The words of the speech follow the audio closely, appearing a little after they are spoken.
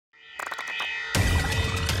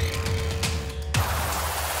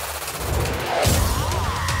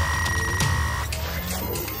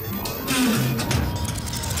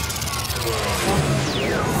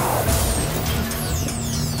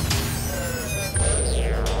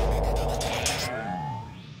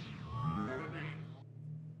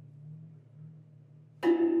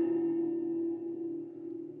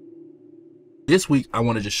this week I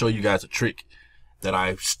want to just show you guys a trick that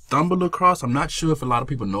I stumbled across. I'm not sure if a lot of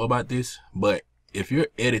people know about this, but if you're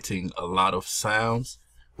editing a lot of sounds,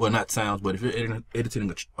 well, not sounds, but if you're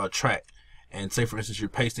editing a track, and say for instance you're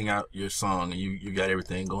pasting out your song and you got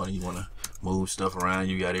everything going and you want to move stuff around,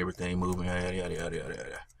 you got everything moving, yada yada yada yada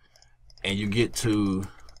yada, and you get to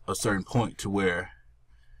a certain point to where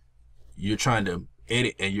you're trying to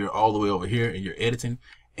edit and you're all the way over here and you're editing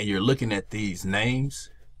and you're looking at these names.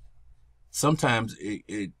 Sometimes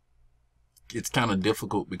it's kind of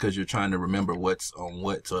difficult because you're trying to remember what's on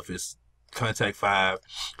what. So if it's contact 5,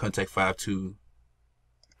 contact 5.2,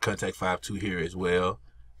 contact 5.2 here as well,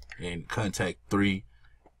 and contact 3,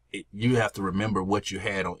 you have to remember what you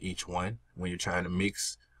had on each one when you're trying to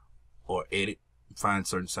mix or edit, find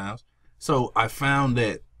certain sounds. So I found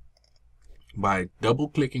that by double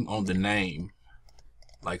clicking on the name,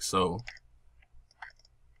 like so,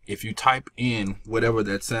 if you type in whatever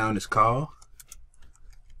that sound is called,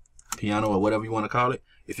 piano or whatever you want to call it,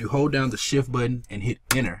 if you hold down the shift button and hit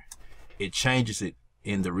enter, it changes it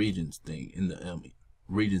in the regions thing, in the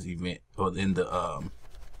regions event, or in the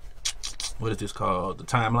what is this called, the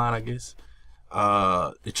timeline, I guess.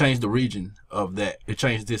 It changed the region of that. It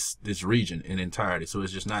changed this region in entirety, so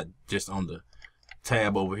it's just not just on the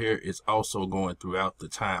tab over here, it's also going throughout the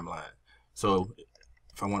timeline. So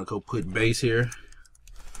if I want to go put bass here,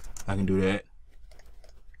 I can do that.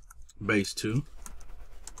 Bass 2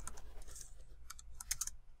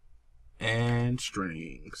 and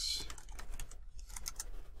strings,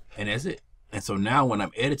 and that's it. And so now when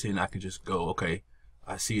I'm editing, I can just go, okay,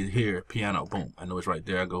 I see it here, piano, boom, I know it's right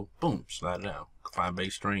there. I go, boom, slide it down, find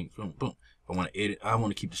bass, strings, boom, boom. If I want to edit, I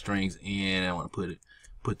want to keep the strings in, I want to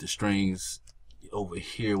put the strings over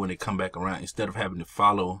here when they come back around, instead of having to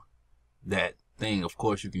follow that thing. Of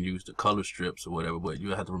course you can use the color strips or whatever, but you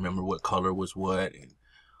have to remember what color was what and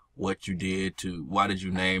what you did to, why did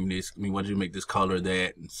you name this, why did you make this color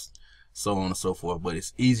that, and so on and so forth. But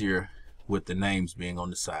it's easier with the names being on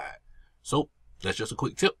the side. So that's just a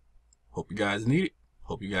quick tip. Hope you guys need it.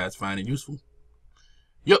 Hope you guys find it useful.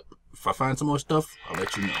 Yep, if I find some more stuff, I'll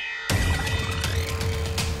let you know.